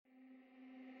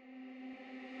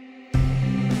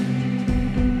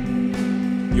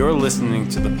You're listening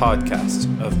to the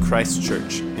podcast of Christ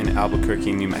Church in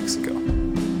Albuquerque, New Mexico.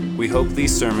 We hope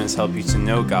these sermons help you to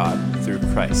know God through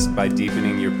Christ by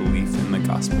deepening your belief in the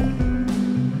gospel.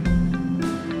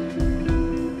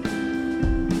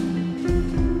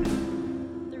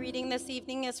 The reading this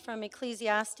evening is from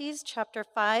Ecclesiastes chapter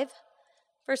 5,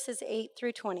 verses 8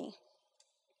 through 20.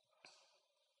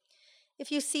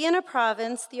 If you see in a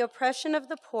province the oppression of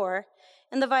the poor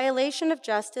and the violation of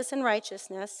justice and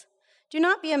righteousness, do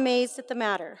not be amazed at the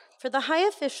matter, for the high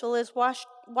official is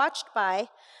watched by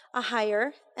a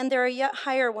higher, and there are yet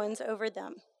higher ones over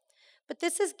them. But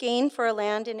this is gain for a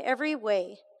land in every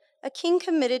way, a king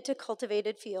committed to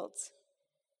cultivated fields.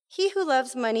 He who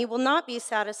loves money will not be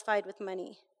satisfied with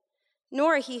money,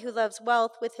 nor he who loves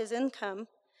wealth with his income.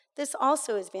 This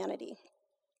also is vanity.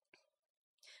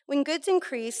 When goods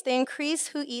increase, they increase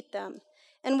who eat them,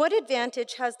 and what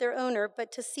advantage has their owner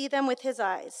but to see them with his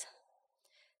eyes?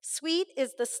 Sweet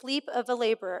is the sleep of a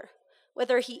laborer,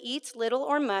 whether he eats little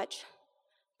or much,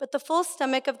 but the full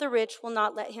stomach of the rich will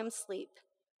not let him sleep.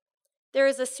 There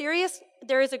is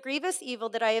a grievous evil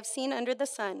that I have seen under the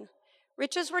sun.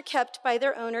 Riches were kept by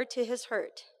their owner to his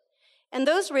hurt, and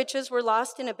those riches were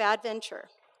lost in a bad venture.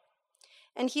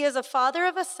 And he is a father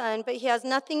of a son, but he has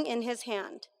nothing in his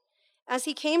hand. As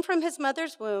he came from his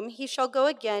mother's womb, he shall go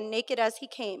again naked as he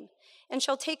came, and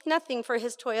shall take nothing for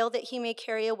his toil that he may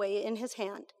carry away in his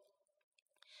hand.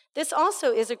 This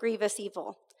also is a grievous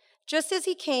evil. Just as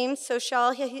he came, so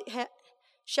shall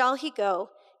he go,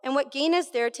 and what gain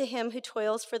is there to him who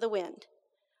toils for the wind?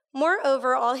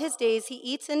 Moreover, all his days he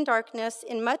eats in darkness,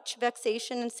 in much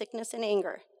vexation and sickness and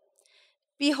anger.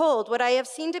 Behold, what I have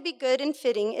seen to be good and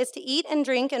fitting is to eat and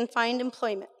drink and find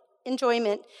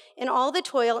enjoyment in all the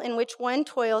toil in which one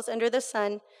toils under the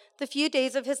sun, the few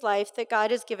days of his life that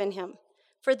God has given him,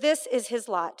 for this is his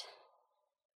lot.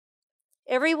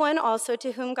 Everyone also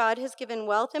to whom God has given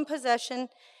wealth and possession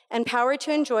and power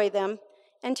to enjoy them,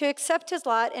 and to accept his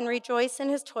lot and rejoice in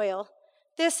his toil,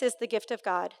 this is the gift of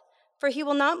God. For he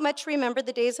will not much remember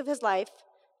the days of his life,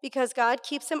 because God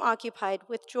keeps him occupied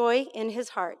with joy in his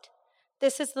heart.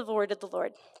 This is the word of the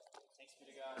Lord. Thanks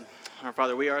be to God. Our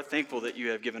Father, we are thankful that you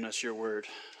have given us your word.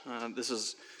 This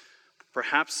is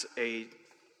perhaps a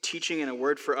teaching and a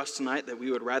word for us tonight that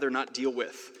we would rather not deal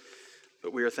with,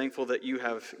 but we are thankful that you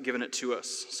have given it to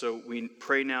us. So we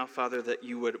pray now, Father, that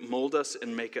you would mold us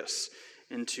and make us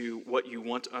into what you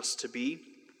want us to be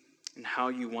and how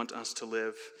you want us to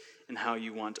live and how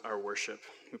you want our worship.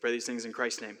 We pray these things in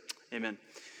Christ's name. Amen.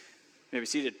 You may be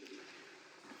seated.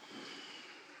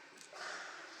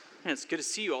 Man, it's good to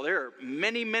see you all. There are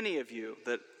many, many of you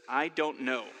that I don't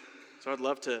know. So I'd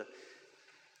love to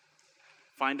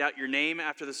find out your name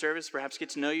after the service, perhaps get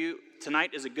to know you.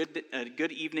 Tonight is a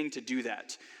good evening to do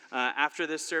that. After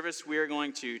this service, we are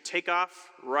going to take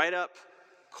off right up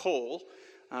Cole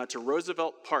to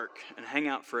Roosevelt Park and hang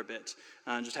out for a bit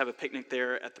and just have a picnic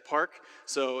there at the park.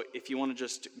 So if you want to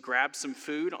just grab some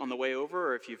food on the way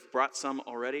over, or if you've brought some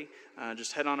already,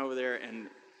 just head on over there and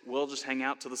we'll just hang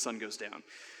out till the sun goes down.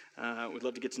 We'd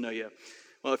love to get to know you.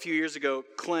 Well, a few years ago,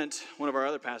 Clint, one of our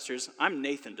other pastors, I'm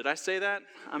Nathan. Did I say that?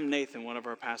 I'm Nathan, one of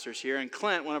our pastors here. And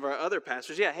Clint, one of our other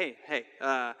pastors,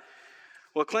 well,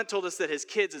 Clint told us that his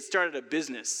kids had started a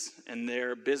business, and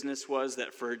their business was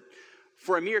that for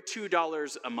a mere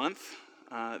 $2 a month,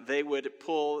 they would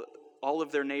pull all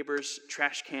of their neighbors'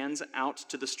 trash cans out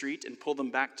to the street and pull them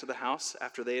back to the house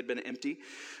after they had been empty.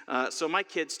 So my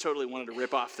kids totally wanted to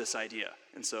rip off this idea,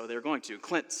 and so they're going to.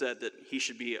 Clint said that he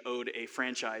should be owed a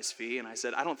franchise fee, and I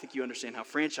said, I don't think you understand how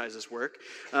franchises work.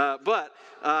 But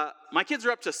my kids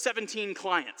are up to 17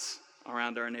 clients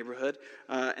around our neighborhood,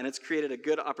 and it's created a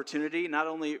good opportunity not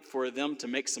only for them to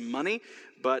make some money,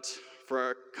 but for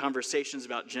our conversations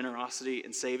about generosity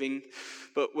and saving,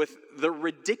 but with the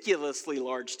ridiculously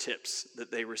large tips that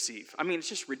they receive. I mean, it's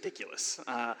just ridiculous.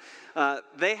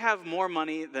 They have more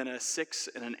money than a 6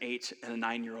 and an 8 and a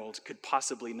 9-year-old could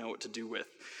possibly know what to do with.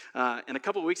 And a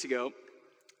couple of weeks ago,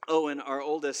 Owen, our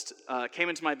oldest, came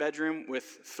into my bedroom with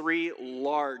 3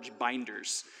 large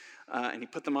binders. And he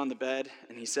put them on the bed,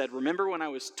 and he said, remember when I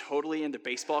was totally into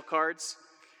baseball cards?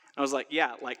 I was like,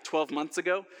 yeah, like 12 months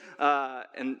ago,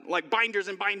 and like binders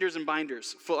and binders and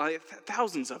binders,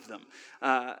 thousands of them.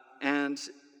 And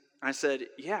I said,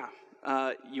 yeah,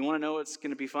 you want to know what's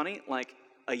going to be funny? Like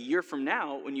a year from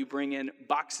now, when you bring in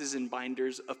boxes and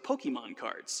binders of Pokemon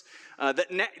cards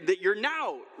that you're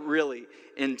now really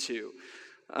into.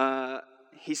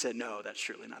 He said, no, that's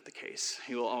surely not the case.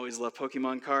 He will always love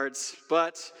Pokemon cards,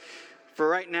 but For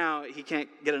right now, he can't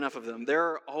get enough of them. There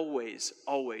are always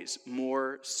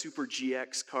more Super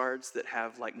GX cards that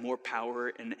have like more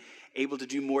power and able to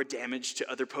do more damage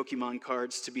to other Pokemon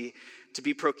cards to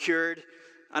be procured.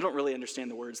 I don't really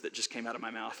understand the words that just came out of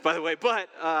my mouth, by the way, but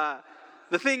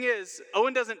the thing is,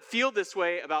 Owen doesn't feel this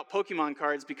way about Pokemon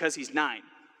cards because he's 9.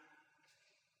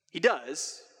 He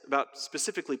does about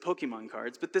specifically Pokemon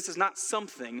cards, but this is not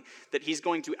something that he's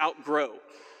going to outgrow.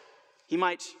 He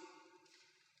might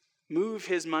move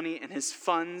his money and his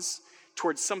funds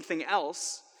towards something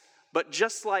else, but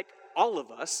just like all of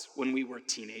us when we were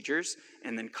teenagers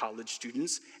and then college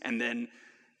students and then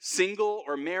single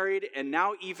or married and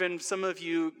now even some of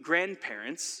you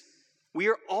grandparents, we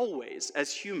are always,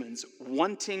 as humans,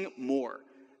 wanting more,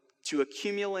 to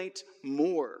accumulate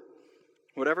more.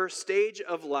 Whatever stage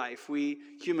of life, we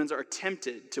humans are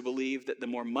tempted to believe that the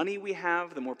more money we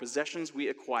have, the more possessions we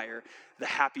acquire, the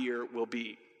happier we'll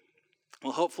be.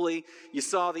 Well, hopefully you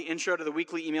saw the intro to the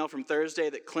weekly email from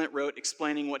Thursday that Clint wrote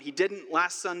explaining what he didn't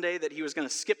last Sunday, that he was going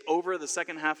to skip over the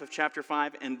second half of chapter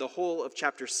 5 and the whole of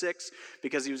chapter 6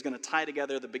 because he was going to tie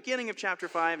together the beginning of chapter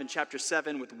 5 and chapter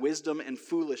 7 with wisdom and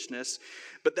foolishness,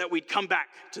 but that we'd come back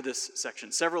to this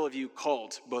section. Several of you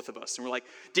called both of us and were like,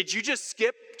 did you just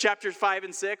skip chapters 5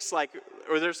 and 6? Like,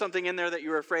 or there's something in there that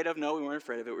you were afraid of? No, we weren't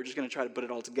afraid of it. We're just going to try to put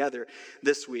it all together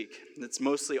this week. It's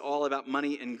mostly all about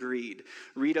money and greed.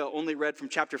 Rita only read from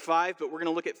chapter 5, but we're going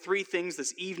to look at 3 things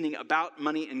this evening about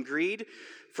money and greed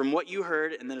from what you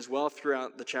heard and then as well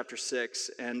throughout the chapter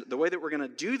 6. And the way that we're going to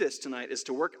do this tonight is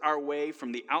to work our way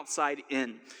from the outside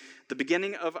in. The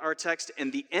beginning of our text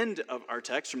and the end of our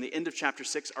text from the end of chapter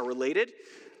 6 are related.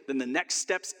 Then the next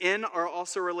steps in are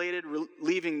also related,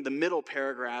 leaving the middle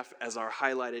paragraph as our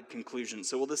highlighted conclusion.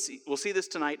 So we'll see this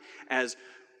tonight as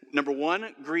number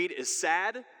 1, greed is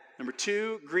sad. Number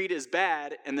 2, greed is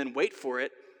bad. And then wait for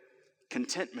it,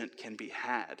 contentment can be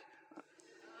had.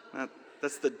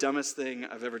 That's the dumbest thing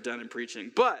I've ever done in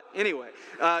preaching. But anyway,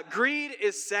 greed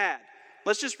is sad.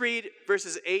 Let's just read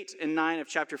verses 8 and 9 of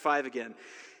chapter 5 again.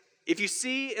 If you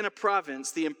see in a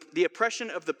province the oppression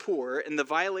of the poor and the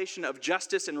violation of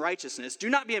justice and righteousness, do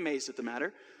not be amazed at the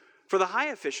matter, for the high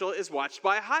official is watched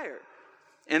by a higher,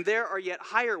 and there are yet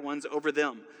higher ones over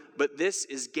them. But this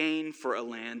is gain for a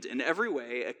land, in every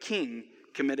way a king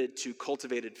committed to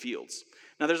cultivated fields.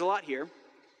 Now there's a lot here.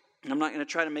 I'm not going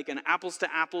to try to make an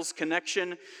apples-to-apples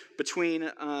connection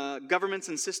between governments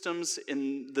and systems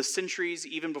in the centuries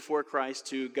even before Christ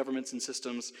to governments and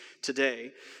systems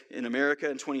today in America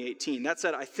in 2018. That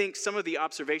said, I think some of the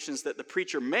observations that the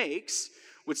preacher makes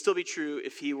would still be true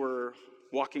if he were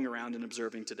walking around and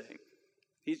observing today.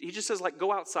 He just says, like,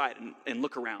 go outside and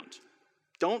look around.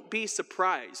 Don't be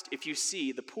surprised if you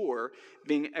see the poor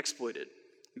being exploited,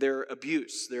 their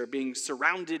abuse, they're being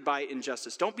surrounded by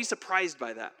injustice. Don't be surprised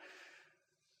by that.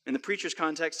 In the preacher's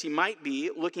context, he might be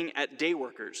looking at day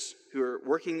workers who are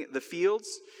working the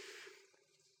fields,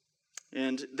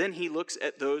 and then he looks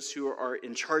at those who are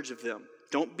in charge of them.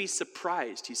 Don't be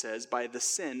surprised, he says, by the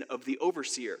sin of the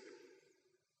overseer,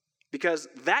 because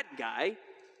that guy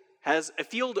has a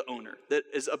field owner that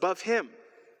is above him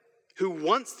who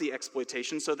wants the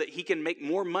exploitation so that he can make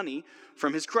more money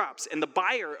from his crops. And the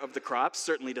buyer of the crops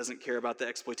certainly doesn't care about the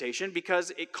exploitation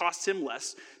because it costs him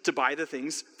less to buy the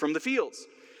things from the fields.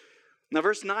 Now,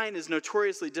 verse 9 is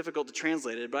notoriously difficult to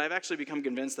translate it, but I've actually become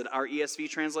convinced that our ESV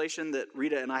translation that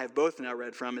Rita and I have both now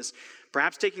read from is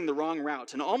perhaps taking the wrong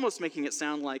route and almost making it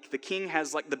sound like the king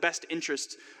has like the best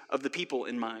interest of the people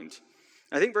in mind.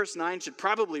 I think verse 9 should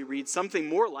probably read something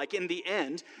more like, in the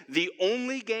end, the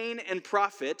only gain and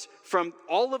profit from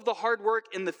all of the hard work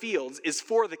in the fields is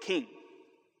for the king,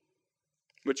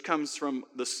 which comes from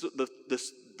the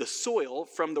soil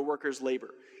from the workers' labor.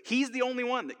 He's the only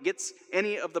one that gets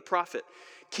any of the profit.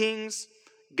 Kings,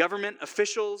 government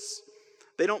officials,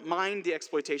 they don't mind the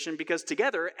exploitation because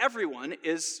together everyone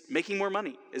is making more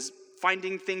money, is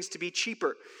finding things to be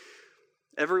cheaper.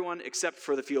 Everyone except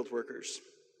for the field workers.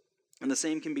 And the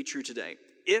same can be true today.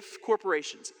 If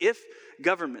corporations, if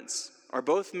governments are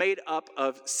both made up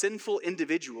of sinful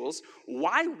individuals,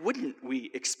 why wouldn't we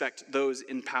expect those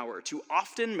in power to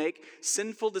often make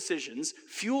sinful decisions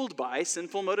fueled by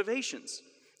sinful motivations?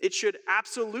 It should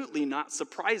absolutely not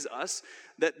surprise us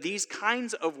that these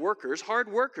kinds of workers,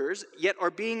 hard workers, yet are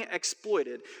being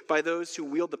exploited by those who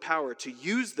wield the power to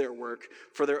use their work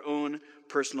for their own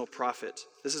personal profit.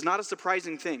 This is not a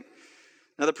surprising thing.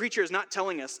 Now, the preacher is not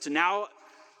telling us to now,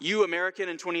 you American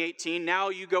in 2018, now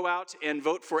you go out and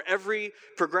vote for every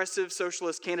progressive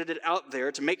socialist candidate out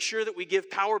there to make sure that we give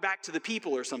power back to the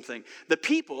people or something. The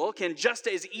people can just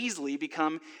as easily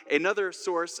become another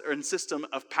source or system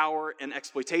of power and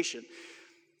exploitation.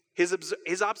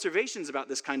 His observations about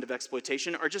this kind of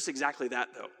exploitation are just exactly that,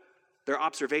 though. They're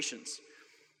observations.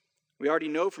 We already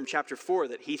know from chapter 4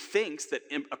 that he thinks that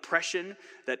oppression,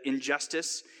 that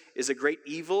injustice is a great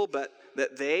evil, but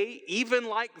that they, even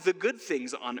like the good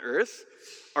things on earth,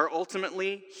 are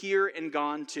ultimately here and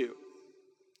gone too.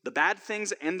 The bad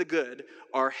things and the good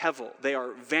are hevel. They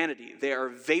are vanity. They are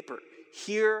vapor,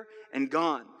 here and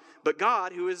gone. But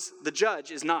God, who is the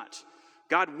judge, is not.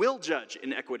 God will judge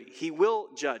in equity. He will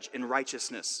judge in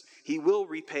righteousness. He will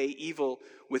repay evil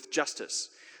with justice.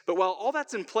 But while all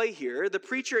that's in play here, the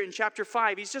preacher in chapter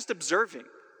 5, he's just observing.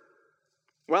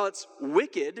 While it's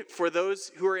wicked for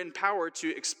those who are in power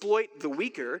to exploit the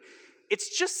weaker,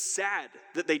 it's just sad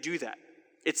that they do that.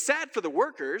 It's sad for the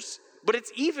workers, but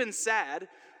it's even sad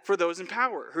for those in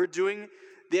power who are doing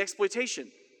the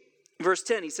exploitation. Verse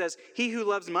 10, he says, "He who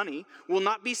loves money will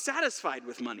not be satisfied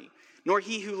with money, nor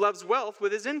he who loves wealth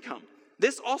with his income.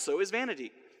 This also is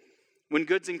vanity. When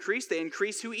goods increase, they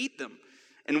increase who eat them.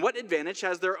 And what advantage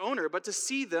has their owner but to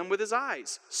see them with his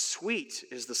eyes? Sweet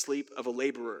is the sleep of a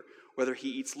laborer, whether he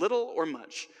eats little or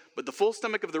much. But the full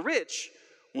stomach of the rich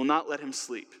will not let him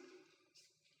sleep."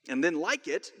 And then like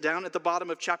it, down at the bottom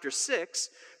of chapter 6,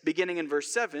 beginning in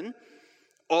verse 7,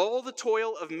 "All the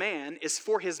toil of man is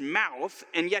for his mouth,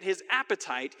 and yet his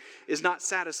appetite is not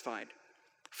satisfied.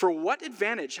 For what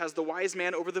advantage has the wise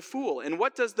man over the fool? And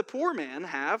what does the poor man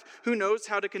have who knows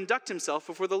how to conduct himself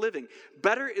before the living?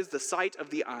 Better is the sight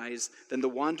of the eyes than the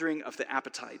wandering of the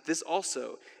appetite. This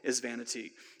also is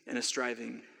vanity and a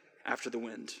striving after the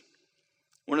wind."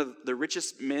 One of the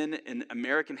richest men in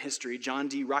American history, John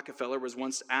D. Rockefeller, was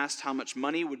once asked how much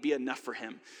money would be enough for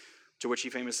him, to which he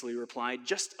famously replied,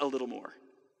 "Just a little more."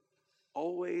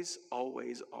 Always,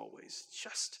 always, always,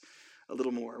 just a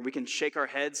little more. We can shake our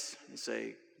heads and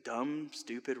say, "Dumb,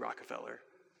 stupid Rockefeller,"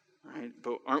 right?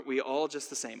 But aren't we all just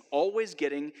the same? Always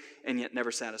getting and yet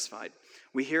never satisfied.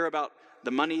 We hear about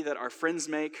the money that our friends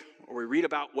make, or we read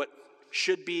about what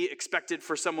should be expected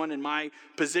for someone in my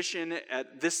position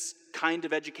at this kind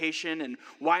of education, and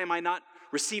why am I not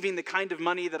receiving the kind of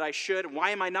money that I should?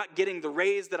 Why am I not getting the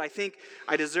raise that I think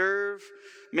I deserve?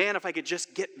 Man, if I could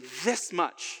just get this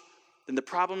much, then the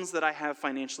problems that I have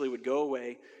financially would go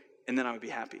away, and then I would be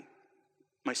happy.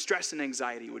 My stress and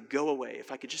anxiety would go away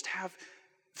if I could just have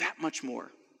that much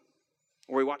more.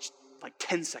 Or we watch like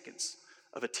 10 seconds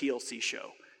of a TLC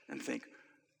show and think,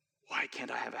 why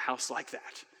can't I have a house like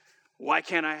that? Why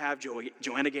can't I have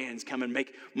Joanna Gaines come and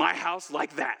make my house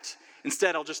like that?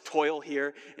 Instead, I'll just toil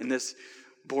here in this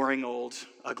boring, old,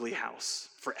 ugly house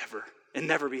forever and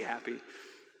never be happy.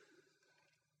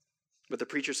 But the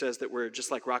preacher says that we're just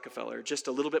like Rockefeller, just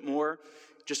a little bit more.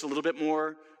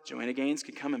 Joanna Gaines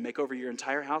could come and make over your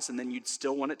entire house, and then you'd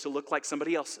still want it to look like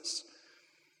somebody else's.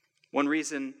 One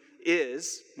reason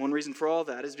for all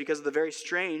that is because of the very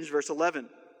strange verse 11.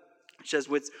 It says,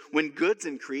 "When goods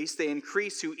increase, they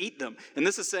increase who eat them." And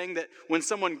this is saying that when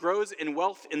someone grows in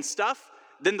wealth and stuff,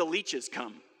 then the leeches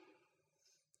come.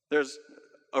 There's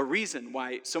a reason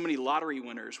why so many lottery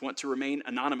winners want to remain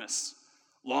anonymous.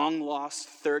 Long-lost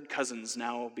third cousins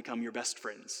now become your best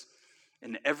friends.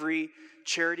 And every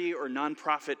charity or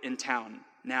nonprofit in town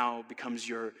now becomes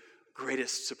your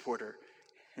greatest supporter.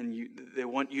 And they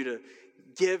want you to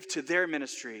give to their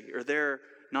ministry or their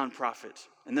nonprofit.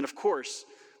 And then, of course,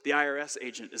 the IRS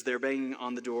agent is there banging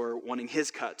on the door wanting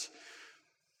his cut.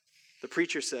 The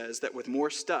preacher says that with more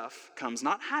stuff comes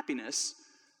not happiness,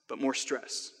 but more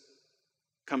stress.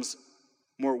 Comes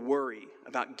more worry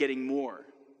about getting more.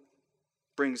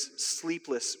 Brings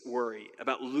sleepless worry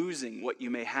about losing what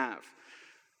you may have.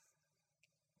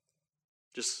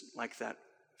 Just like that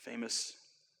famous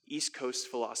East Coast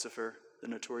philosopher, the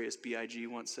notorious B.I.G.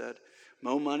 once said,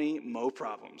 "Mo money, mo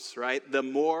problems," right? The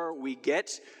more we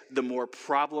get, the more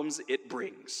problems it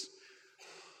brings.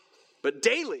 But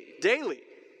daily,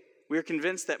 we are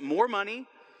convinced that more money,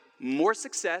 more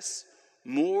success,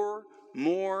 more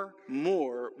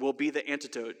will be the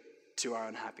antidote to our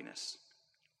unhappiness.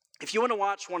 If you want to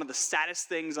watch one of the saddest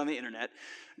things on the internet,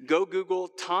 go Google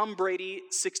Tom Brady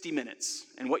 60 Minutes.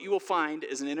 And what you will find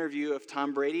is an interview of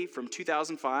Tom Brady from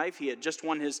 2005. He had just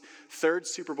won his 3rd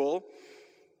Super Bowl.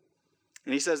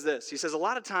 And he says this. He says, "A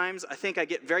lot of times I think I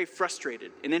get very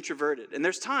frustrated and introverted. And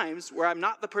there's times where I'm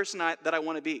not the person that I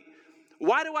want to be.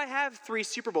 Why do I have 3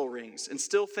 Super Bowl rings and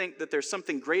still think that there's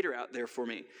something greater out there for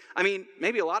me? I mean,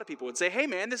 maybe a lot of people would say, hey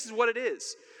man, this is what it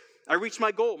is. I reached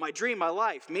my goal, my dream, my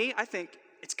life. Me, I think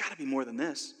it's got to be more than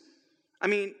this. I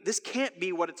mean, this can't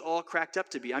be what it's all cracked up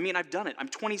to be. I mean, I've done it. I'm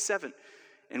 27.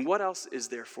 And what else is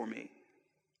there for me?"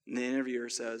 And the interviewer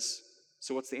says,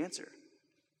 "So what's the answer?"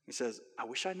 He says, "I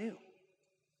wish I knew.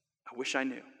 I wish I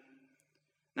knew."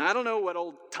 Now, I don't know what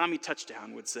old Tommy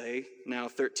Touchdown would say now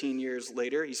 13 years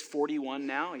later. He's 41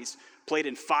 now. He's played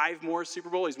in 5 more Super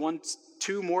Bowl. He's won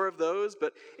 2 more of those,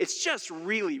 but it's just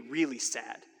really, really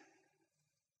sad.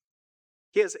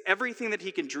 He has everything that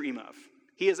he can dream of.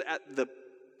 He is at the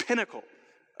pinnacle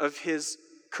of his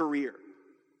career.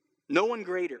 No one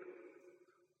greater.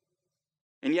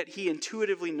 And yet he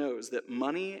intuitively knows that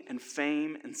money and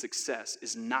fame and success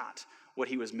is not what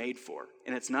he was made for,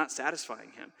 and it's not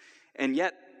satisfying him. And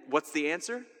yet, what's the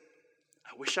answer?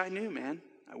 I wish I knew, man.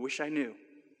 I wish I knew.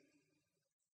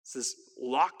 It's this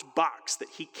locked box that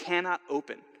he cannot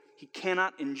open. He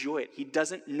cannot enjoy it. He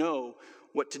doesn't know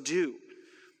what to do.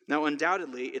 Now,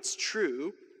 undoubtedly, it's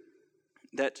true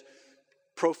that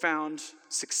profound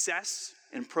success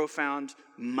and profound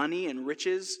money and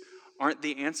riches aren't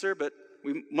the answer, but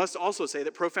we must also say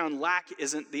that profound lack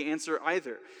isn't the answer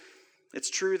either. It's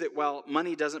true that while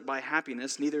money doesn't buy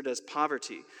happiness, neither does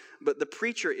poverty. But the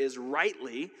preacher is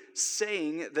rightly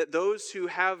saying that those who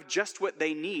have just what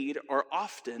they need are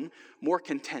often more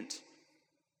content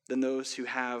than those who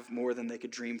have more than they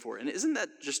could dream for. And isn't that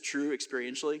just true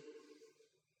experientially?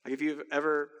 Like if you've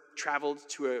ever traveled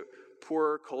to a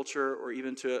poorer culture or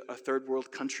even to a third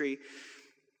world country,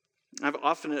 I've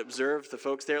often observed the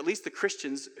folks there, at least the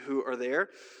Christians who are there,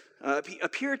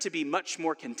 appear to be much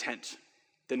more content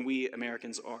than we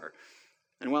Americans are.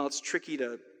 And while it's tricky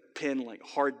to pin like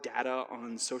hard data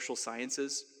on social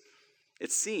sciences,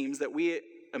 it seems that we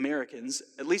Americans,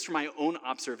 at least from my own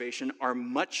observation, are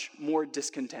much more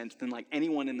discontent than like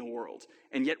anyone in the world.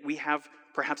 And yet we have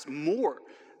perhaps more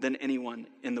than anyone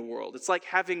in the world. It's like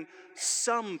having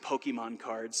some Pokemon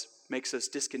cards makes us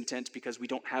discontent because we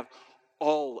don't have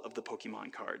all of the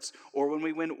Pokemon cards. Or when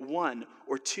we win 1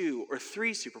 or 2 or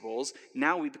 3 Super Bowls,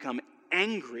 now we become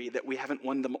angry that we haven't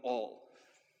won them all.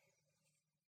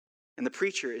 And the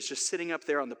preacher is just sitting up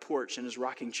there on the porch in his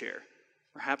rocking chair,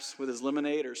 perhaps with his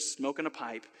lemonade or smoking a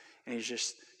pipe, and he's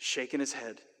just shaking his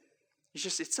head.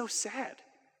 It's so sad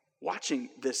watching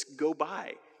this go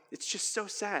by. It's just so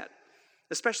sad.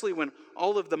 Especially when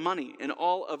all of the money and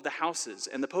all of the houses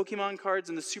and the Pokemon cards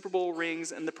and the Super Bowl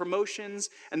rings and the promotions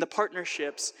and the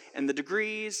partnerships and the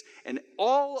degrees and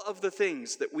all of the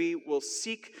things that we will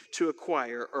seek to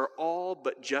acquire are all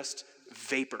but just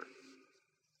vapor.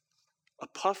 A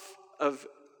puff of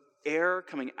air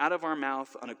coming out of our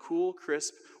mouth on a cool,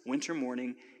 crisp winter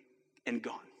morning and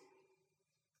gone.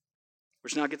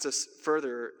 Which now gets us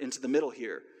further into the middle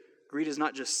here. Greed is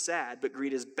not just sad, but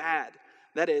greed is bad.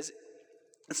 That is,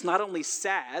 it's not only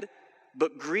sad,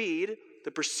 but greed,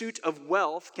 the pursuit of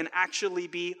wealth, can actually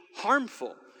be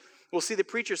harmful. We'll see the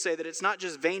preacher say that it's not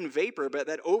just vain vapor, but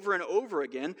that over and over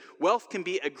again, wealth can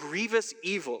be a grievous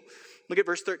evil. Look at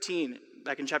verse 13,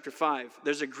 back in chapter 5.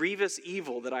 There's a grievous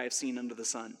evil that I have seen under the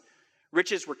sun.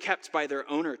 Riches were kept by their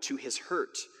owner to his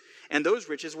hurt, and those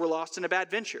riches were lost in a bad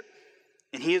venture.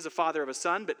 And he is a father of a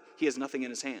son, but he has nothing in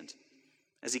his hand.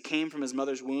 As he came from his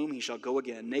mother's womb, he shall go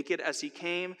again, naked as he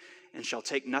came, and shall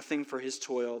take nothing for his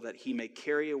toil that he may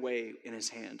carry away in his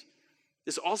hand.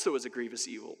 This also is a grievous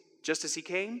evil. Just as he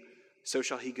came, so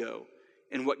shall he go.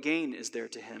 And what gain is there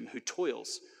to him who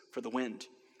toils for the wind?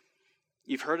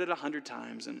 You've heard it 100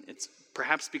 times, and it's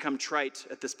perhaps become trite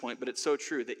at this point, but it's so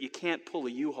true that you can't pull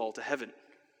a U-Haul to heaven.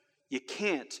 You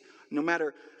can't, no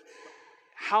matter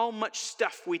how much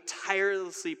stuff we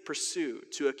tirelessly pursue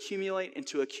to accumulate and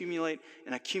to accumulate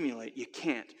and accumulate, you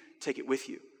can't take it with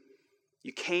you.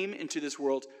 You came into this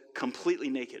world completely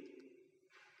naked.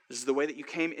 This is the way that you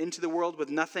came into the world with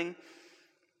nothing.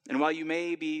 And while you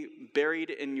may be buried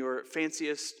in your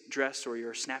fanciest dress or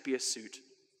your snappiest suit,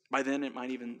 by then it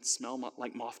might even smell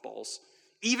like mothballs.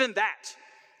 Even that,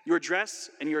 your dress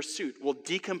and your suit will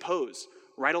decompose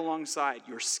right alongside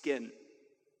your skin.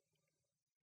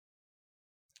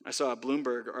 I saw a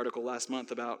Bloomberg article last month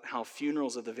about how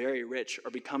funerals of the very rich are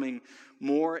becoming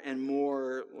more and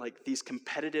more like these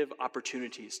competitive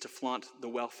opportunities to flaunt the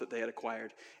wealth that they had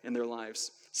acquired in their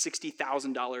lives.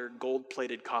 $60,000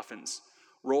 gold-plated coffins,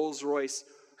 Rolls-Royce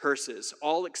hearses,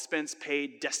 all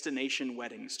expense-paid destination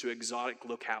weddings to exotic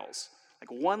locales.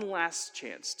 Like one last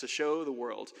chance to show the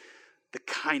world the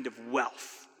kind of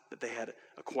wealth that they had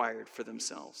acquired for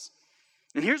themselves.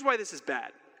 And here's why this is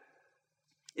bad.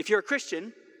 If you're a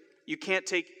Christian, you can't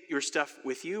take your stuff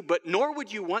with you, but nor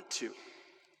would you want to.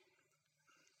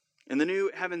 And the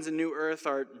new heavens and new earth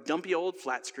are dumpy old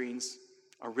flat screens,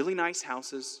 are really nice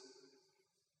houses,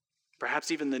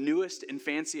 perhaps even the newest and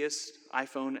fanciest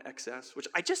iPhone XS, which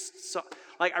I just saw.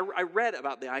 Like I read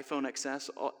about the iPhone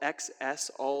XS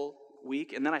all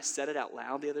week, and then I said it out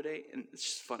loud the other day, and it's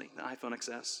just funny, the iPhone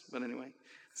XS. But anyway,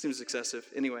 Seems excessive.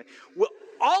 Anyway, well,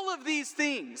 all of these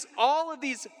things, all of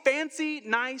these fancy,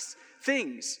 nice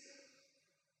things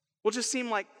will just seem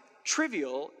like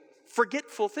trivial,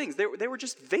 forgetful things. They were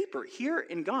just vapor, here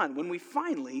and gone, when we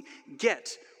finally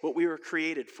get what we were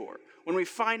created for, when we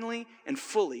finally and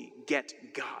fully get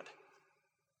God.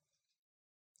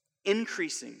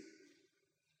 Increasing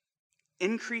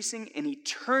and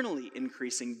eternally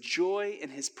increasing joy in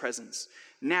his presence,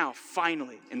 now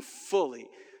finally and fully,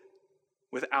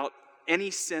 without any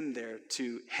sin there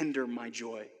to hinder my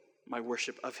joy, my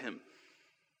worship of him.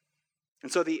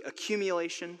 And so the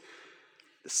accumulation,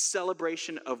 the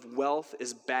celebration of wealth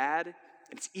is bad.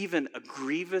 It's even a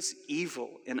grievous evil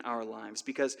in our lives,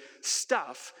 because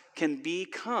stuff can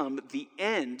become the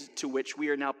end to which we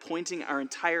are now pointing our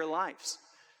entire lives.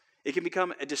 It can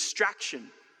become a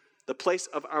distraction, the place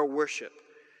of our worship,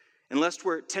 unless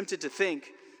we're tempted to think,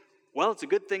 well, it's a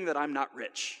good thing that I'm not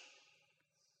rich.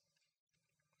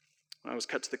 I was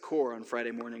cut to the core on Friday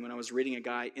morning when I was reading a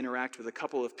guy interact with a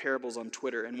couple of parables on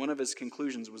Twitter, and one of his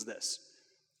conclusions was this.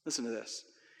 Listen to this.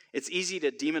 It's easy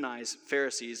to demonize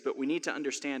Pharisees, but we need to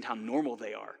understand how normal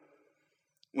they are.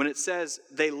 When it says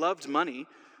they loved money,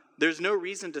 there's no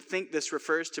reason to think this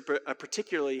refers to a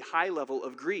particularly high level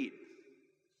of greed,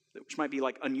 which might be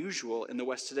like unusual in the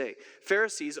West today.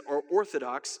 Pharisees are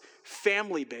orthodox,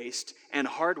 family-based, and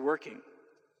hardworking.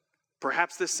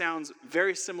 Perhaps this sounds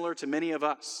very similar to many of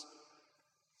us.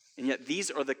 And yet these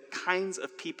are the kinds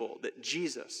of people that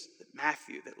Jesus, that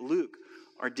Matthew, that Luke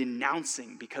are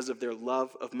denouncing because of their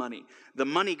love of money. The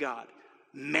money god,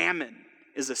 Mammon,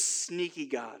 is a sneaky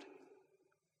god.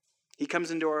 He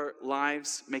comes into our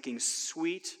lives making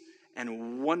sweet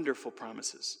and wonderful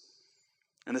promises.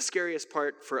 And the scariest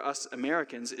part for us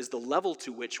Americans is the level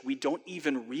to which we don't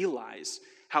even realize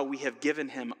how we have given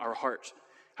him our heart,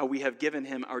 how we have given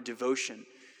him our devotion,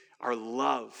 our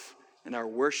love, and our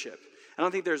worship. I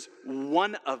don't think there's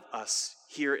one of us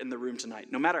here in the room tonight,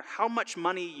 no matter how much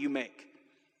money you make,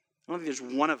 I don't think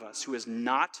there's one of us who is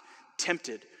not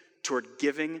tempted toward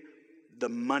giving the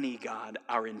money god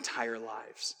our entire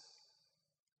lives.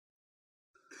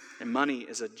 And money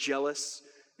is a jealous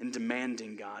and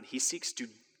demanding God. He seeks to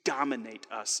dominate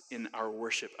us in our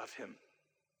worship of him.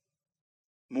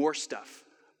 More stuff,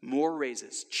 more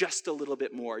raises, just a little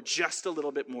bit more, just a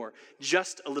little bit more,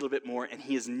 just a little bit more, and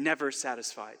he is never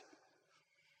satisfied.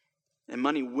 And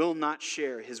money will not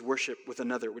share his worship with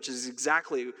another, which is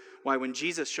exactly why when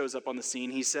Jesus shows up on the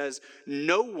scene, he says,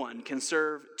 no one can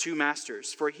serve two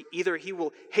masters, for either he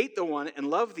will hate the one and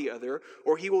love the other,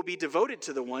 or he will be devoted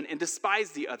to the one and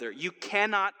despise the other. You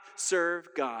cannot serve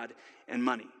God and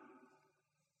money.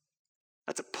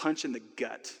 That's a punch in the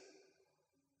gut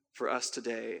for us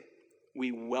today,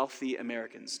 we wealthy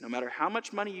Americans. No matter how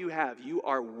much money you have, you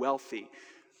are wealthy,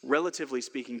 relatively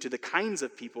speaking, to the kinds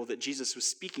of people that Jesus was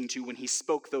speaking to when he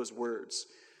spoke those words.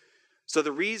 So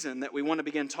the reason that we want to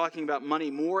begin talking about money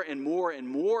more and more and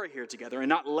more here together, and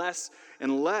not less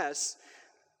and less,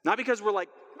 not because we're like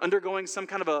undergoing some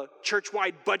kind of a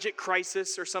church-wide budget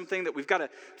crisis or something that we've got to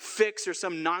fix or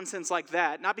some nonsense like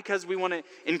that, not because we want to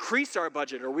increase our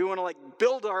budget or we want to like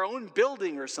build our own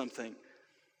building or something.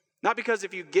 Not because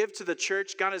if you give to the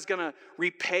church, God is going to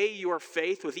repay your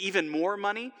faith with even more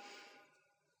money.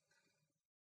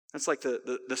 That's like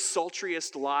the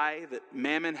sultriest lie that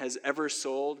Mammon has ever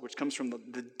sold, which comes from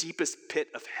the deepest pit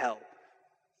of hell.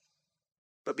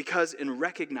 But because in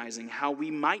recognizing how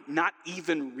we might not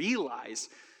even realize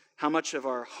how much of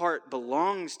our heart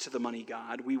belongs to the money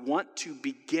god, we want to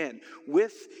begin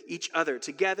with each other,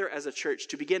 together as a church,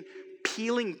 to begin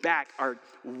peeling back our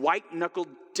white-knuckled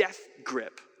death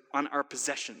grip on our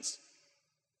possessions,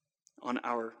 on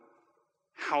our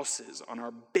houses, on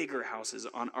our bigger houses,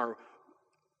 on our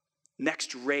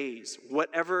next raise,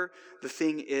 whatever the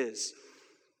thing is.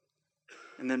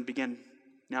 And then begin,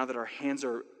 now that our hands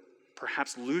are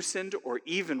perhaps loosened or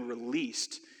even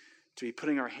released, to be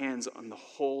putting our hands on the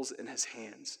holes in his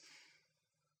hands.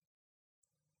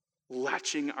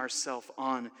 Latching ourselves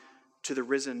on to the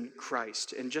risen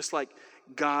Christ. And just like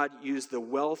God used the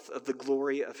wealth of the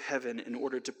glory of heaven in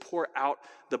order to pour out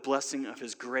the blessing of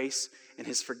his grace and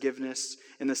his forgiveness,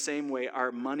 in the same way,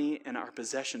 our money and our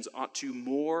possessions ought to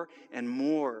more and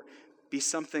more be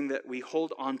something that we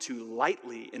hold on to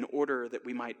lightly in order that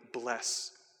we might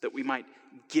bless, that we might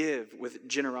give with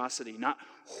generosity, not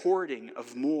hoarding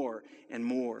of more and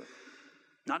more.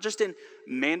 Not just in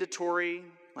mandatory,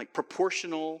 like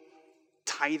proportional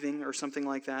tithing or something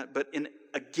like that, but in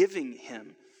a giving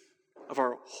him of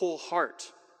our whole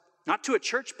heart, not to a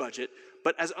church budget,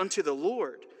 but as unto the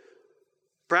Lord.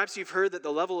 Perhaps you've heard that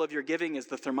the level of your giving is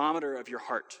the thermometer of your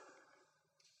heart.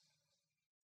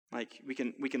 Like we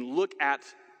can look at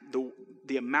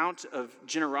the amount of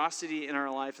generosity in our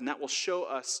life, and that will show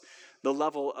us the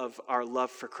level of our love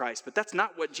for Christ. But that's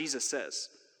not what Jesus says.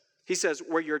 He says,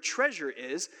 where your treasure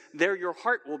is, there your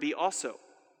heart will be also.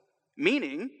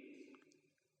 Meaning,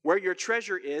 where your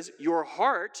treasure is, your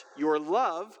heart, your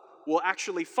love, will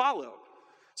actually follow.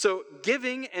 So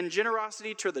giving and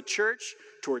generosity toward the church,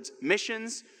 towards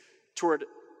missions, toward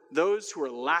those who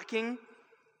are lacking,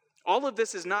 all of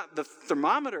this is not the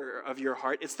thermometer of your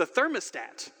heart, it's the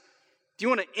thermostat. If you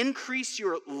want to increase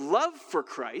your love for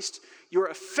Christ, your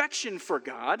affection for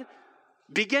God,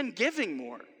 begin giving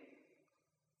more.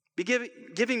 Be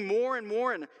giving more and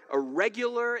more in a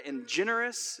regular and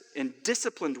generous and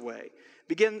disciplined way.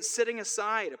 Begin setting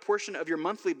aside a portion of your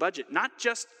monthly budget, not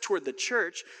just toward the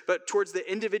church, but towards the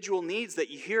individual needs that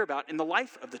you hear about in the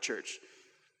life of the church,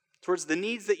 towards the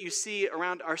needs that you see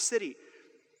around our city.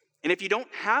 And if you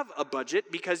don't have a budget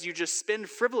because you just spend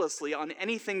frivolously on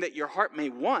anything that your heart may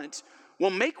want, well,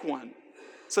 make one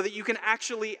so that you can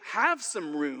actually have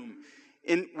some room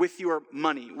with your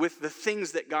money, with the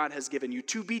things that God has given you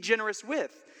to be generous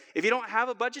with. If you don't have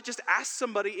a budget, just ask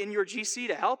somebody in your GC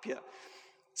to help you.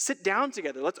 Sit down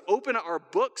together. Let's open our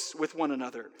books with one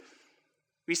another.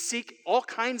 We seek all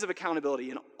kinds of accountability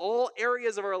in all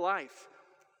areas of our life.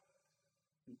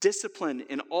 Discipline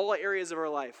in all areas of our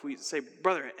life. We say,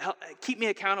 brother, keep me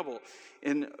accountable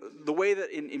in the way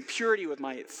that in purity with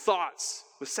my thoughts,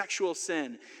 with sexual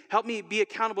sin. Help me be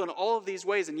accountable in all of these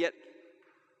ways. And yet,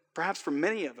 perhaps for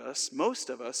many of us, most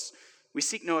of us, we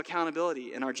seek no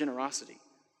accountability in our generosity.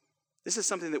 This is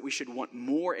something that we should want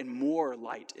more and more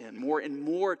light in, more and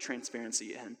more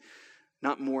transparency in,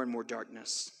 not more and more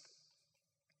darkness.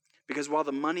 Because while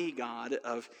the money god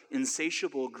of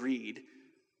insatiable greed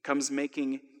comes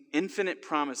making infinite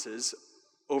promises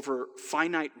over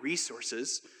finite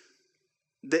resources,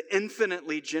 the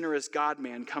infinitely generous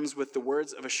God-man comes with the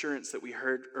words of assurance that we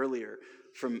heard earlier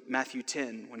from Matthew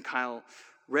 10 when Kyle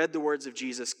read the words of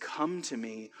Jesus, "Come to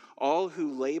me, all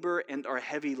who labor and are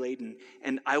heavy laden,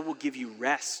 and I will give you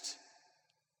rest."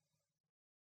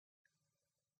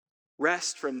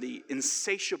 Rest from the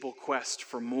insatiable quest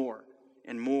for more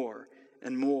and more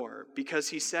and more, because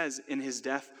he says in his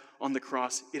death on the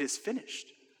cross, "It is finished."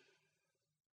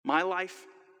 My life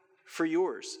for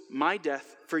yours, my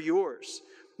death for yours,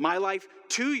 my life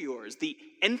to yours, the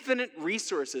infinite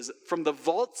resources from the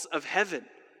vaults of heaven,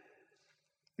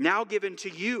 now given to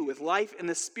you with life in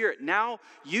the Spirit. Now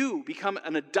you become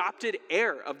an adopted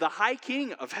heir of the high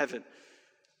King of heaven,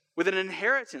 with an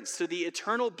inheritance to the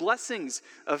eternal blessings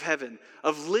of heaven,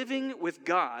 of living with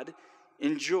God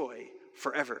in joy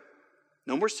forever.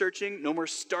 No more searching, no more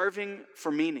starving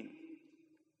for meaning.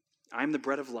 I am the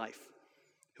bread of life.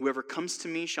 Whoever comes to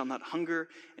me shall not hunger,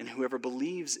 and whoever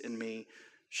believes in me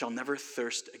shall never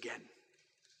thirst again.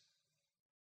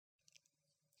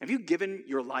 Have you given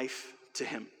your life to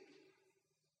him?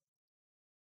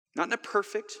 Not in a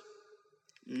perfect,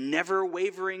 never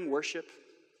wavering worship,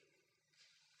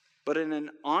 but in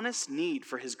an honest need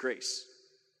for his grace,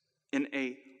 in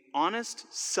an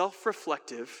honest,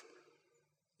 self-reflective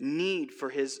need for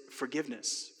his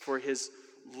forgiveness, for his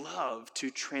love to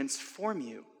transform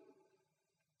you.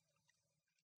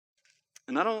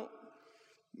 And I don't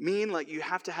mean like you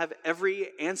have to have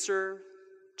every answer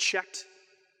checked,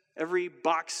 every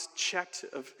box checked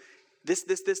of this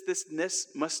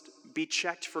must be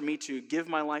checked for me to give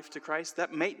my life to Christ.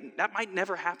 That might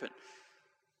never happen.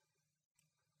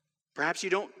 Perhaps you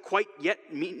don't quite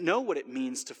yet know what it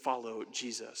means to follow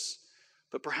Jesus.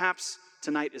 But perhaps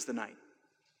tonight is the night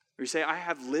where you say, I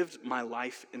have lived my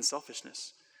life in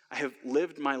selfishness. I have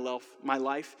lived my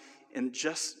life in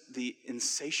just the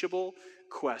insatiable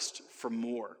quest for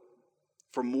more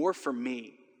for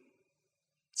me,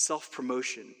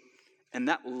 self-promotion. And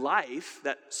that life,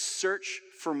 that search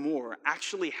for more,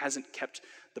 actually hasn't kept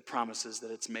the promises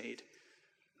that it's made.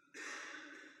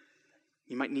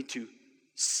 You might need to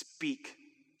speak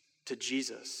to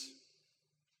Jesus,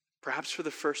 perhaps for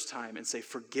the first time, and say,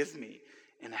 forgive me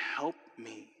and help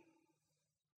me.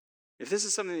 If this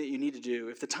is something that you need to do,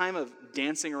 if the time of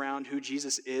dancing around who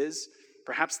Jesus is,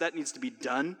 perhaps that needs to be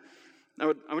done, I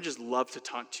would just love to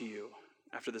talk to you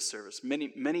after this service.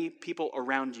 Many people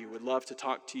around you would love to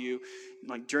talk to you,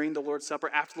 like during the Lord's Supper,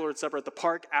 after the Lord's Supper, at the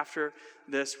park after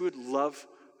this. We would love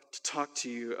to talk to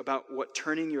you about what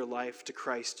turning your life to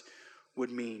Christ would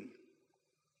mean.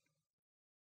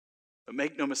 But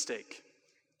make no mistake,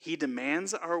 he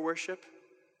demands our worship.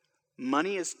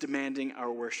 Money is demanding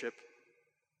our worship.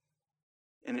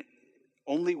 And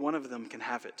only one of them can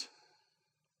have it.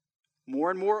 More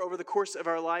and more over the course of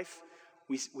our life,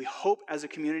 We hope as a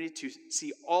community to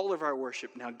see all of our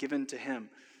worship now given to him.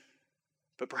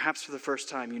 But perhaps for the first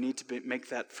time, you need to make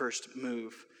that first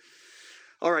move.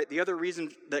 All right, the other reason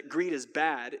that greed is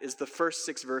bad is the first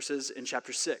 6 verses in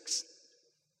chapter 6.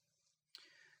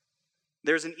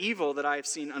 There's an evil that I have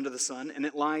seen under the sun, and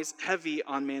it lies heavy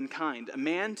on mankind. A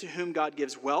man to whom God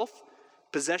gives wealth,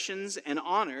 possessions, and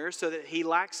honor, so that he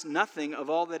lacks nothing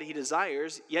of all that he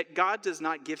desires, yet God does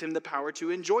not give him the power to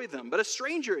enjoy them, but a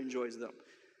stranger enjoys them.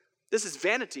 This is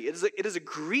vanity. It is a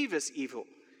grievous evil.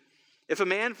 If a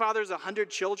man fathers 100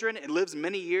 children and lives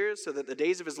many years, so that the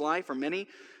days of his life are many,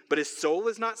 but his soul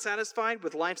is not satisfied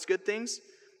with life's good things,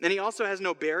 and he also has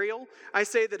no burial, I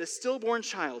say that a stillborn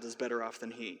child is better off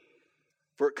than he.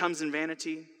 For it comes in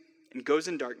vanity and goes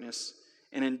in darkness,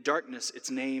 and in darkness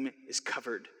its name is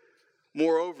covered.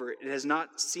 Moreover, it has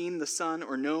not seen the sun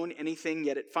or known anything,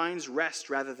 yet it finds rest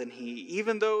rather than he.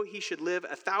 Even though he should live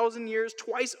 1,000 years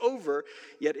twice over,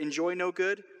 yet enjoy no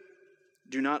good,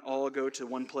 do not all go to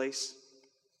one place,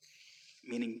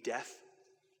 meaning death?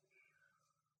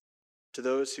 To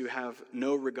those who have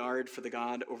no regard for the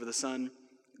God over the sun,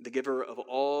 the giver of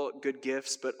all good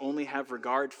gifts, but only have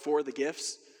regard for the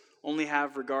gifts, only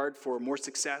have regard for more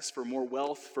success, for more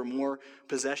wealth, for more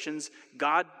possessions,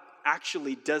 God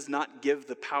actually does not give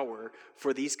the power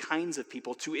for these kinds of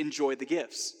people to enjoy the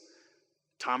gifts.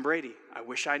 Tom Brady, I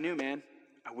wish I knew, man.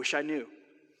 I wish I knew.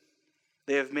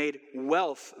 They have made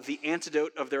wealth the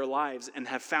antidote of their lives and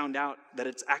have found out that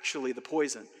it's actually the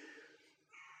poison.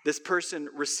 This person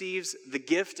receives the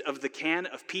gift of the can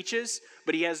of peaches,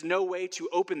 but he has no way to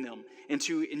open them and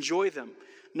to enjoy them,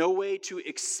 no way to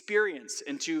experience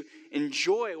and to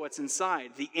enjoy what's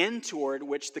inside, the end toward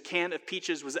which the can of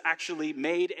peaches was actually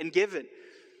made and given.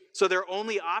 So their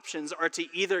only options are to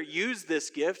either use this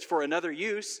gift for another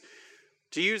use,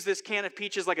 to use this can of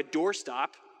peaches like a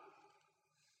doorstop,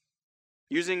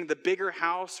 using the bigger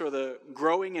house or the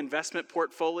growing investment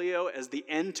portfolio as the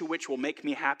end to which will make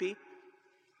me happy,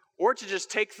 or to just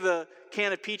take the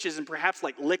can of peaches and perhaps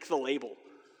lick the label,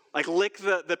 lick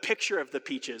the picture of the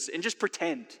peaches and just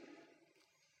pretend.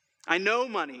 I know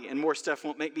money and more stuff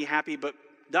won't make me happy, but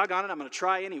doggone it, I'm going to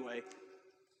try anyway.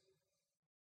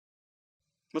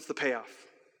 What's the payoff?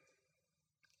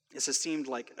 This has seemed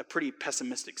like a pretty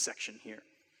pessimistic section here.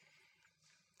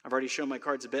 I've already shown my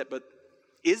cards a bit, but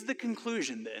is the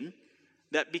conclusion then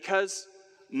that because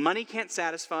money can't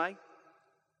satisfy,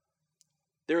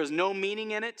 there is no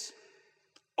meaning in it,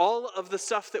 all of the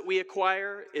stuff that we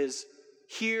acquire is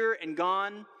here and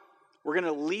gone, we're going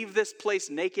to leave this place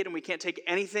naked and we can't take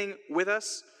anything with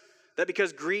us, that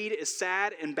because greed is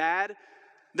sad and bad,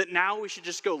 that now we should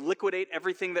just go liquidate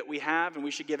everything that we have and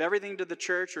we should give everything to the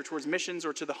church or towards missions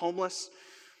or to the homeless,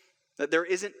 that there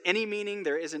isn't any meaning,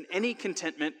 there isn't any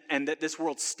contentment, and that this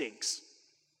world stinks.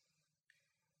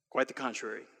 Quite the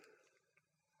contrary.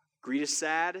 Greed is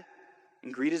sad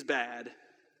and greed is bad,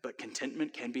 but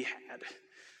contentment can be had.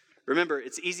 Remember,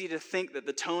 it's easy to think that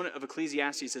the tone of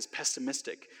Ecclesiastes is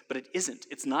pessimistic, but it isn't.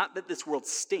 It's not that this world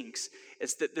stinks,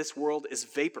 it's that this world is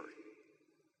vapor.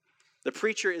 The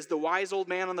preacher is the wise old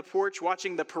man on the porch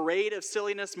watching the parade of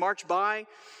silliness march by.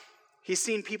 He's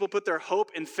seen people put their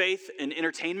hope and faith in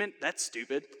entertainment. That's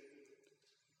stupid.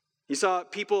 You saw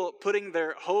people putting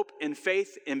their hope and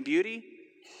faith in beauty.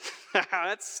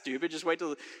 That's stupid. Just wait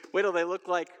till they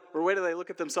look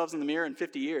at themselves in the mirror in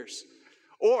 50 years.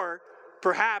 Or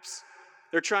perhaps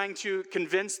they're trying to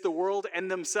convince the world and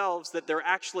themselves that they're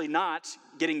actually not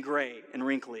getting gray and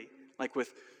wrinkly, like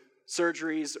with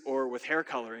surgeries or with hair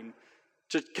coloring,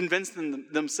 to convince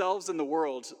themselves and the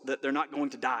world that they're not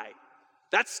going to die.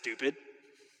 That's stupid.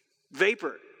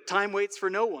 Vapor. Time waits for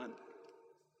no one.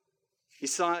 He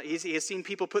has seen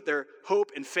people put their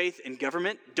hope and faith in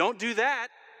government. Don't do that.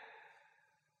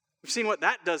 We've seen what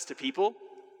that does to people.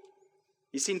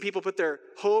 You've seen people put their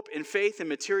hope and faith in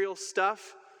material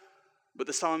stuff, but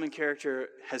the Solomon character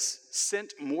has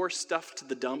sent more stuff to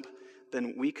the dump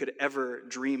than we could ever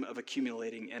dream of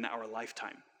accumulating in our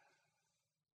lifetime.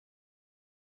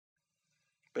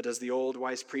 But does the old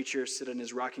wise preacher sit in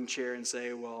his rocking chair and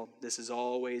say, well, this has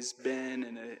always been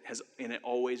and it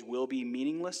always will be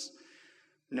meaningless?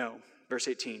 No. Verse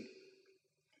 18.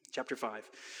 Chapter 5.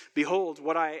 Behold,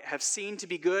 what I have seen to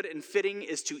be good and fitting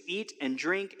is to eat and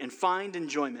drink and find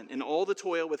enjoyment in all the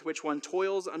toil with which one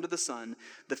toils under the sun,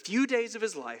 the few days of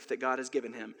his life that God has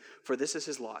given him, for this is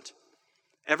his lot.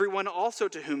 Everyone also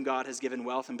to whom God has given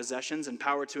wealth and possessions and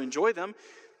power to enjoy them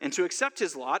and to accept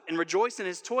his lot and rejoice in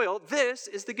his toil, this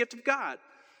is the gift of God.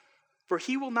 For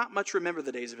he will not much remember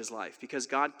the days of his life, because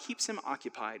God keeps him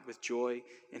occupied with joy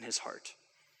in his heart.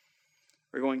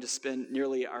 We're going to spend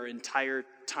nearly our entire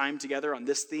time together on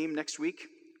this theme next week.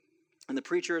 And the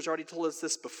preacher has already told us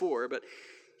this before, but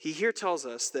he here tells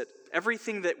us that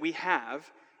everything that we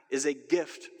have is a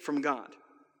gift from God.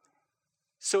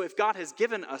 So if God has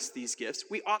given us these gifts,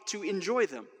 we ought to enjoy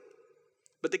them.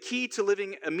 But the key to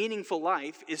living a meaningful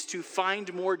life is to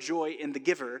find more joy in the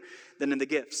giver than in the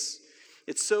gifts.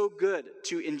 It's so good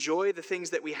to enjoy the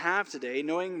things that we have today,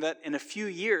 knowing that in a few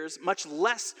years, much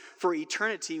less for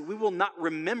eternity, we will not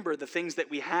remember the things that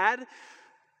we had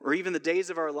or even the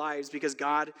days of our lives, because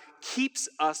God keeps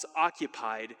us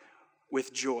occupied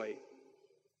with joy.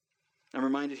 I'm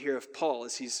reminded here of Paul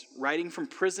as he's writing from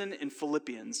prison in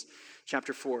Philippians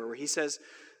chapter 4, where he says,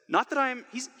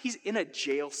 he's in a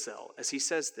jail cell as he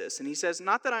says this, and he says,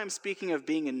 not that I am speaking of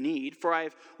being in need, for I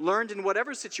have learned in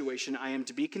whatever situation I am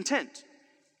to be content.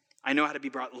 I know how to be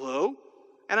brought low,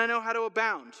 and I know how to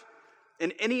abound.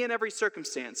 In any and every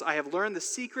circumstance, I have learned the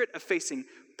secret of facing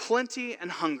plenty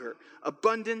and hunger,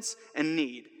 abundance and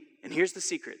need. And here's the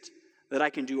secret, that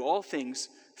I can do all things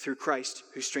through Christ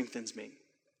who strengthens me.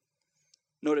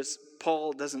 Notice,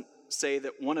 Paul doesn't say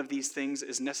that one of these things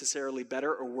is necessarily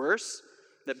better or worse,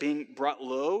 that being brought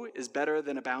low is better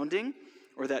than abounding,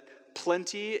 or that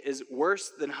plenty is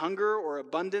worse than hunger or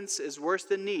abundance is worse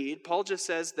than need. Paul just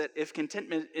says that if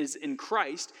contentment is in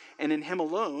Christ and in him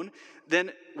alone,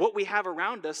 then what we have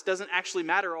around us doesn't actually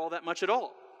matter all that much at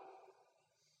all.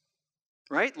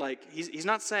 Right? Like, he's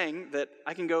not saying that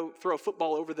I can go throw a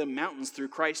football over the mountains through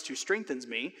Christ who strengthens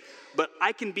me, but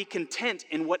I can be content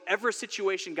in whatever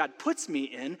situation God puts me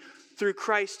in through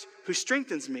Christ who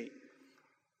strengthens me.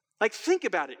 Like, think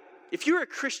about it. If you're a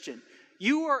Christian,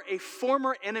 you are a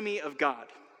former enemy of God.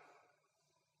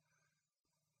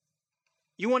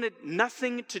 You wanted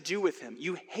nothing to do with him.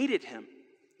 You hated him.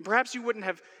 Perhaps you wouldn't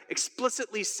have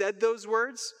explicitly said those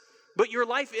words, but your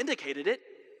life indicated it.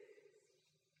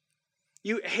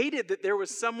 You hated that there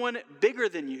was someone bigger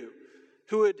than you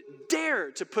who would dare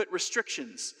to put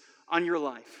restrictions on your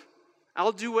life.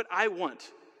 I'll do what I want.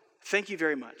 Thank you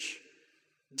very much.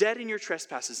 Dead in your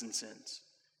trespasses and sins.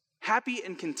 Happy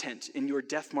and content in your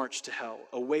death march to hell,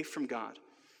 away from God.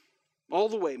 All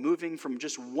the way moving from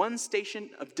just one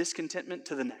station of discontentment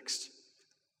to the next.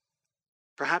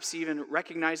 Perhaps even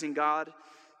recognizing God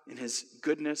in his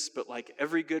goodness, but like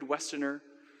every good Westerner,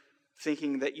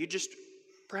 thinking that you just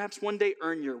perhaps one day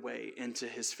earn your way into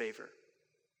his favor.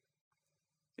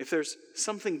 If there's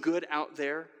something good out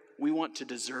there, we want to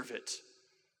deserve it,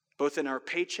 both in our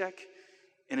paycheck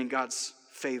and in God's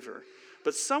favor.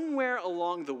 But somewhere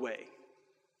along the way,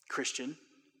 Christian,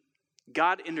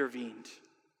 God intervened.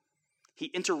 He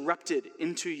interrupted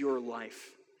into your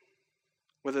life,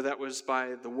 whether that was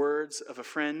by the words of a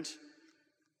friend,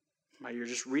 by you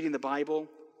just reading the Bible,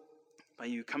 by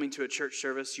you coming to a church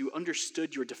service. You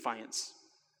understood your defiance.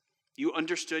 You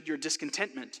understood your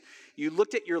discontentment. You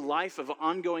looked at your life of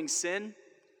ongoing sin.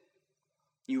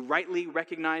 You rightly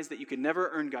recognized that you could never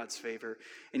earn God's favor,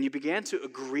 and you began to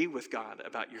agree with God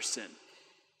about your sin.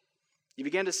 You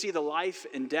began to see the life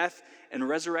and death and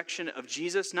resurrection of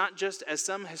Jesus not just as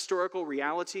some historical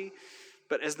reality,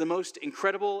 but as the most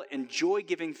incredible and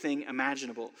joy-giving thing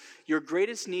imaginable. Your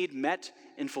greatest need met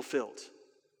and fulfilled.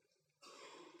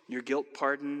 Your guilt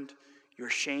pardoned, your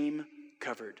shame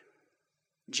covered.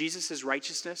 Jesus'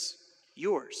 righteousness,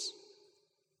 yours.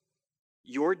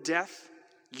 Your death,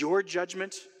 your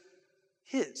judgment,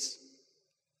 his.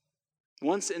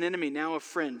 Once an enemy, now a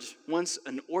friend. Once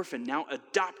an orphan, now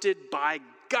adopted by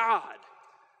God,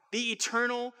 the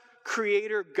eternal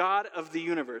creator God of the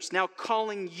universe, now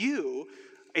calling you,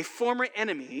 a former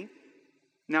enemy,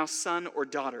 now son or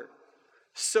daughter.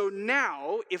 So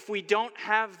now, if we don't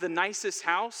have the nicest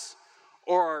house,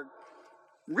 or our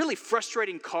really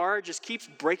frustrating car just keeps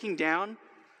breaking down,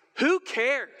 who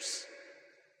cares?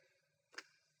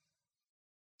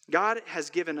 God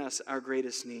has given us our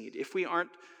greatest need. If we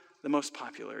aren't the most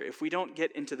popular, if we don't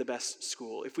get into the best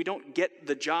school, if we don't get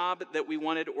the job that we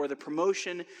wanted or the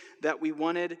promotion that we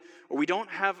wanted, or we don't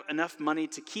have enough money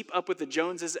to keep up with the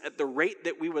Joneses at the rate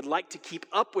that we would like to keep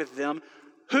up with them,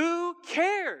 who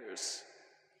cares?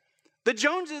 The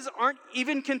Joneses aren't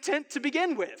even content to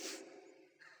begin with.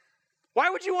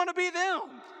 Why would you want to be them?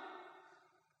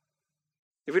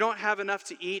 If we don't have enough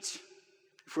to eat,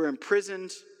 if we're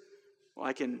imprisoned, well,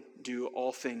 I can do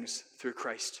all things through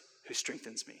Christ who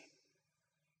strengthens me.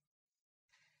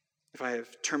 If I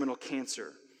have terminal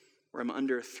cancer, or I'm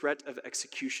under threat of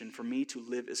execution, for me to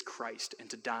live is Christ and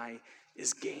to die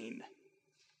is gain.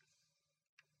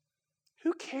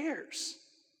 Who cares?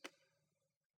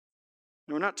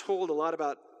 And we're not told a lot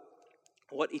about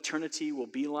what eternity will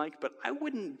be like, but I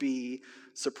wouldn't be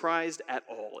surprised at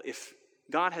all if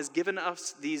God has given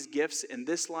us these gifts in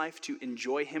this life to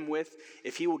enjoy him with,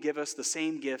 if he will give us the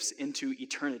same gifts into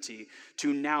eternity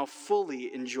to now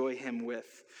fully enjoy him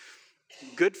with.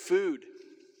 Good food,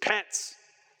 pets,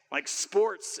 like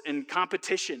sports and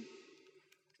competition,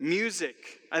 music.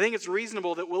 I think it's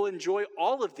reasonable that we'll enjoy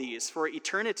all of these for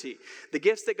eternity. The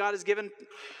gifts that God has given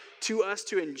to us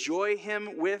to enjoy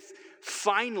him with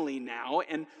finally now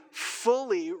and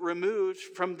fully removed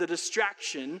from the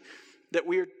distraction that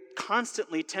we're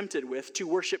constantly tempted with to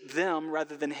worship them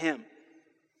rather than him.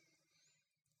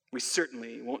 We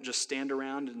certainly won't just stand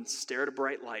around and stare at a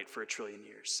bright light for 1 trillion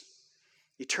years.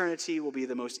 Eternity will be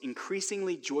the most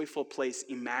increasingly joyful place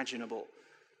imaginable.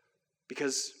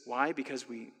 Because, why? Because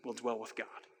we will dwell with God.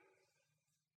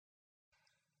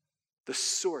 The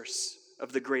source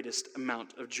of the greatest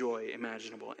amount of joy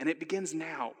imaginable. And it begins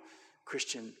now,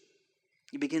 Christian.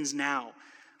 It begins now.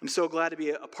 I'm so glad to be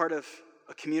a part of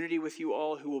a community with you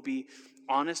all who will be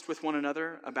honest with one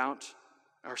another about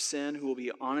our sin, who will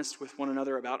be honest with one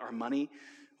another about our money,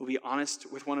 who will be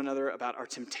honest with one another about our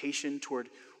temptation toward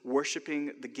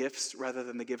worshiping the gifts rather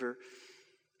than the giver.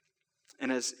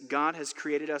 And as God has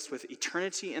created us with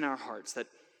eternity in our hearts, that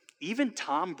even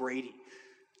Tom Brady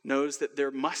knows that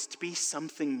there must be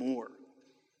something more.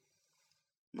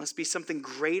 Must be something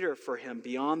greater for him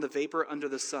beyond the vapor under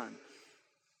the sun.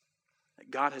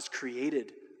 That God has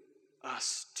created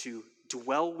us to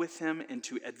dwell with him and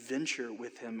to adventure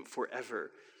with him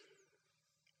forever.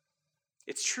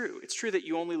 It's true. It's true that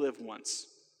you only live once.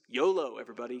 YOLO,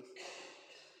 everybody.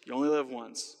 You only live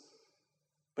once.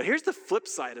 But here's the flip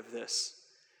side of this.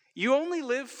 You only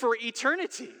live for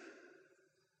eternity.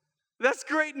 That's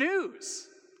great news.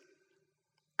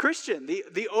 Christian,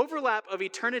 the overlap of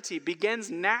eternity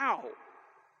begins now.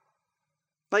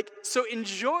 So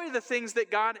enjoy the things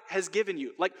that God has given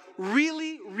you.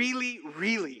 Really, really,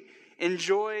 really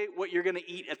enjoy what you're going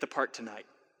to eat at the park tonight.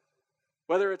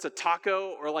 Whether it's a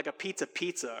taco or a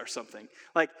pizza or something.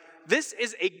 This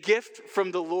is a gift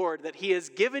from the Lord that he has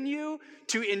given you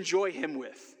to enjoy him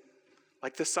with.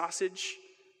 Like the sausage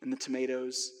and the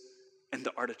tomatoes and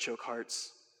the artichoke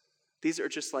hearts. These are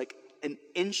just an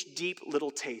inch-deep little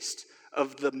taste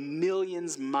of the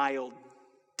millions-mile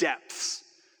depths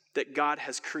that God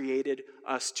has created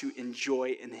us to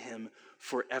enjoy in him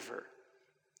forever.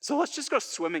 So let's just go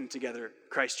swimming together,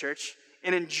 Christ Church,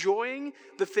 and enjoying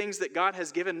the things that God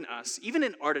has given us, even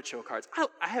in artichoke hearts.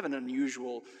 I have an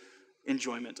unusual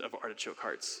enjoyment of artichoke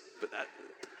hearts,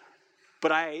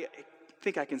 but I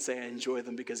think I can say I enjoy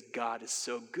them because God is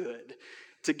so good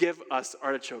to give us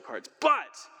artichoke hearts.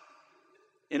 But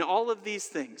in all of these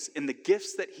things, in the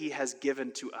gifts that he has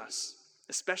given to us,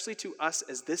 especially to us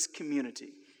as this community,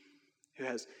 who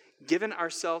has given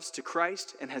ourselves to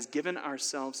Christ and has given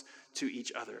ourselves to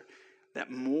each other,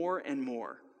 that more and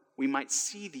more we might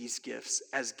see these gifts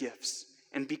as gifts.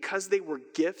 And because they were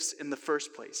gifts in the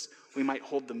first place, we might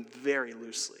hold them very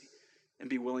loosely and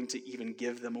be willing to even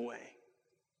give them away.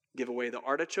 Give away the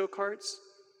artichoke hearts,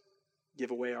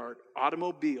 give away our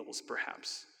automobiles,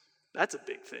 perhaps. That's a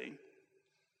big thing.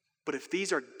 But if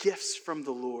these are gifts from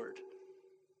the Lord,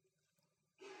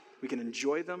 we can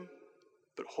enjoy them,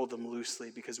 but hold them loosely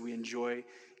because we enjoy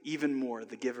even more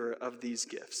the giver of these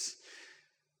gifts.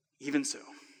 Even so,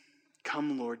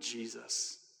 come Lord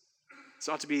Jesus. This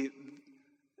ought to be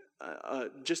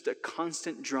just a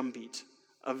constant drumbeat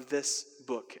of this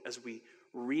book as we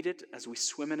read it, as we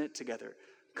swim in it together.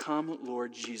 Come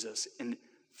Lord Jesus and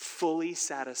fully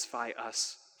satisfy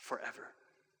us forever.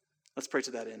 Let's pray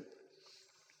to that end.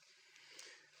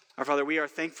 Our Father, we are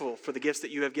thankful for the gifts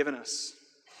that you have given us.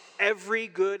 Every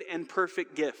good and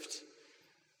perfect gift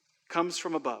comes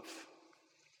from above.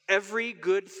 Every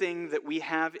good thing that we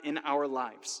have in our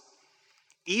lives,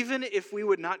 even if we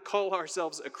would not call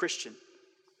ourselves a Christian,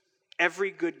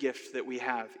 every good gift that we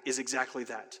have is exactly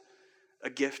that, a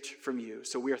gift from you.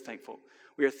 So we are thankful.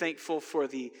 We are thankful for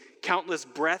the countless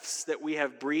breaths that we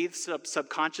have breathed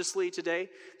subconsciously today,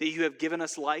 that you have given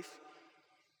us life,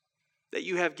 that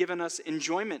you have given us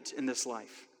enjoyment in this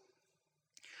life.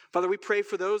 Father, we pray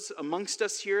for those amongst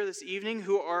us here this evening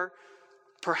who are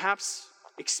perhaps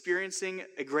experiencing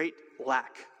a great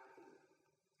lack,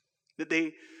 that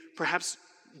they perhaps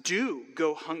do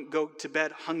go to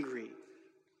bed hungry,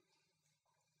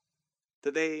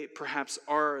 that they perhaps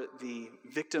are the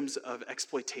victims of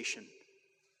exploitation.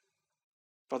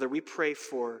 Father, we pray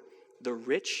for the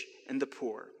rich and the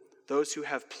poor, those who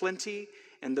have plenty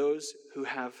and those who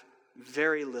have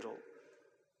very little,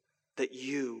 that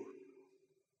you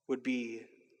would be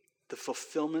the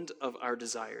fulfillment of our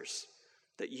desires,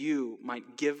 that you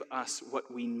might give us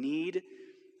what we need,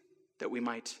 that we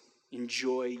might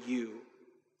enjoy you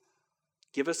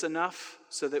Give us enough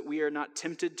so that we are not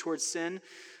tempted towards sin.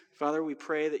 Father, we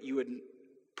pray that you would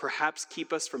perhaps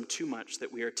keep us from too much,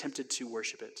 that we are tempted to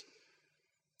worship it.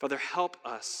 Father, help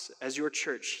us as your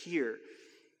church here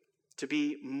to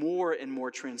be more and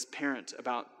more transparent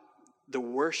about the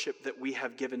worship that we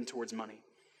have given towards money.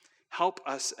 Help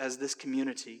us as this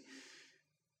community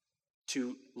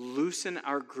to loosen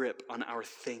our grip on our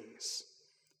things.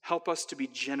 Help us to be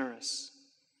generous.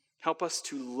 Help us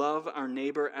to love our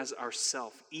neighbor as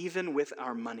ourself, even with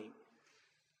our money.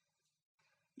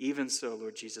 Even so,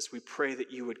 Lord Jesus, we pray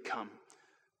that you would come.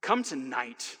 Come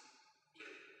tonight.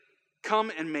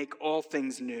 Come and make all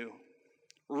things new.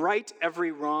 Right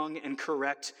every wrong and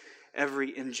correct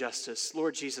every injustice.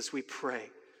 Lord Jesus, we pray.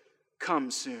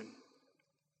 Come soon.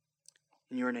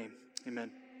 In your name,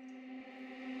 amen.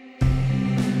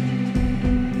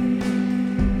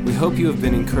 We hope you have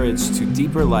been encouraged to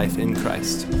deeper life in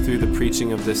Christ through the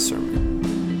preaching of this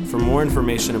sermon. For more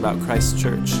information about Christ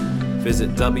Church,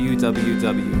 visit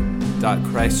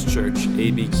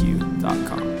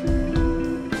www.christchurchabq.com.